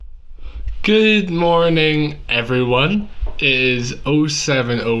Good morning, everyone. It is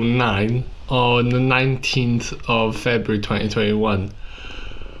 0709 on the 19th of February 2021.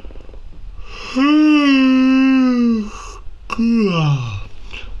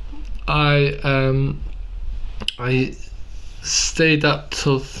 I stayed up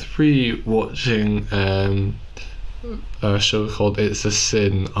till 3 watching a show called It's a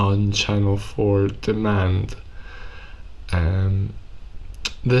Sin on Channel 4 Demand.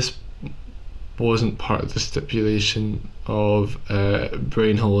 This wasn't part of the stipulation of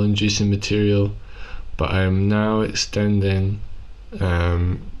brain hole inducing material, but I am now extending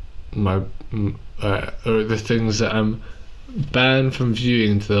the things that I'm banned from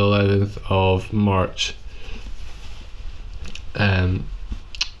viewing to the 11th of March.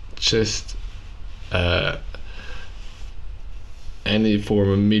 Any form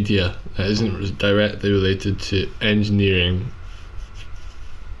of media that isn't directly related to engineering.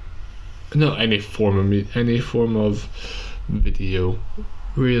 Not any form of video,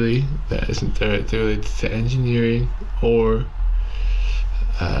 really, that isn't directly related to engineering or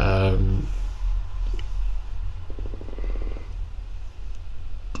a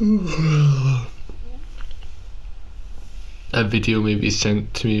video may be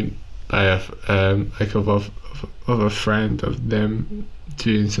sent to me by a friend of them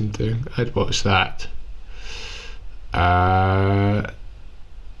doing something. I'd watch that.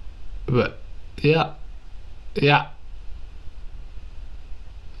 But yeah.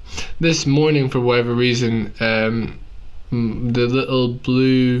 This morning, for whatever reason, the little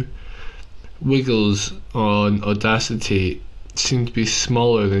blue wiggles on Audacity seem to be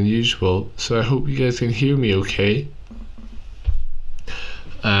smaller than usual, so I hope you guys can hear me okay.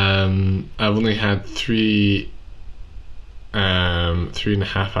 I've only had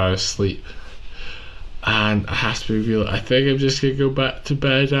 3.5 hours sleep, and I have to be real, I think I'm just gonna go back to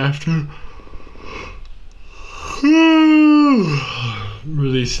bed after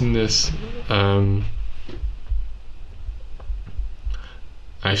releasing this.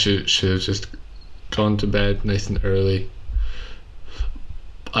 I should have just gone to bed nice and early.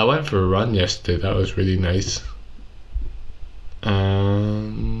 I went for a run yesterday, that was really nice.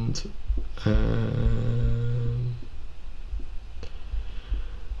 And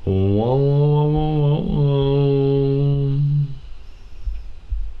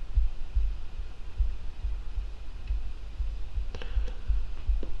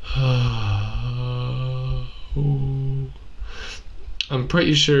I'm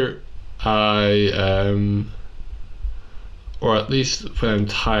pretty sure or at least when I'm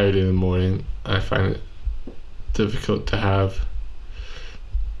tired in the morning, I find it difficult to have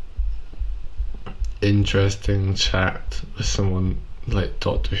interesting chat with someone like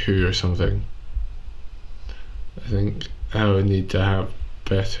Doctor Who or something. I think I would need to have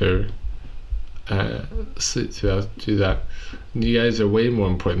better sleep to be able to do that. And you guys are way more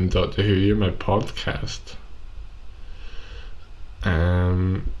important than Doctor Who. You're my podcast.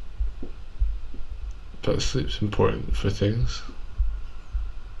 But sleep's important for things.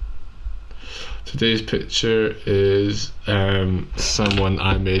 Today's picture is someone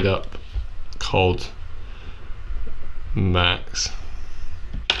I made up called Max.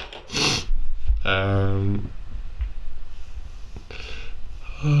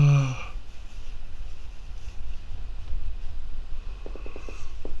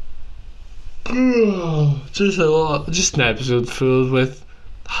 Just an episode filled with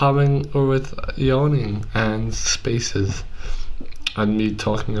humming or with yawning and spaces, and me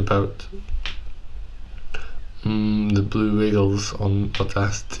talking about the blue wiggles on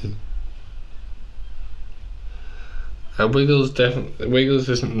Audacity. Wiggles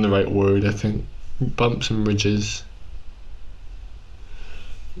isn't the right word, I think. Bumps and ridges.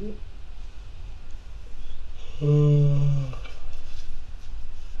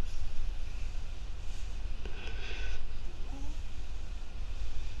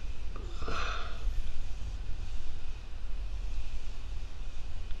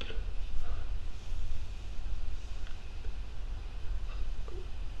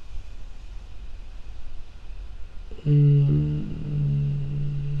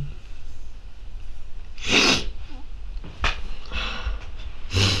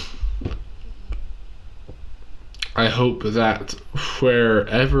 I hope that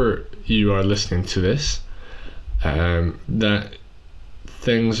wherever you are listening to this, that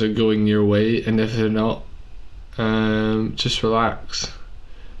things are going your way, and if they're not, just relax.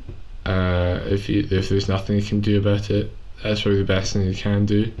 If there's nothing you can do about it, that's probably the best thing you can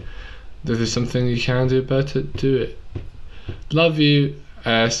do. If there's something you can do about it, do it. Love you,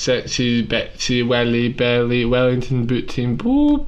 sexy Betsy Welly Belly Wellington Boot Team. Boop.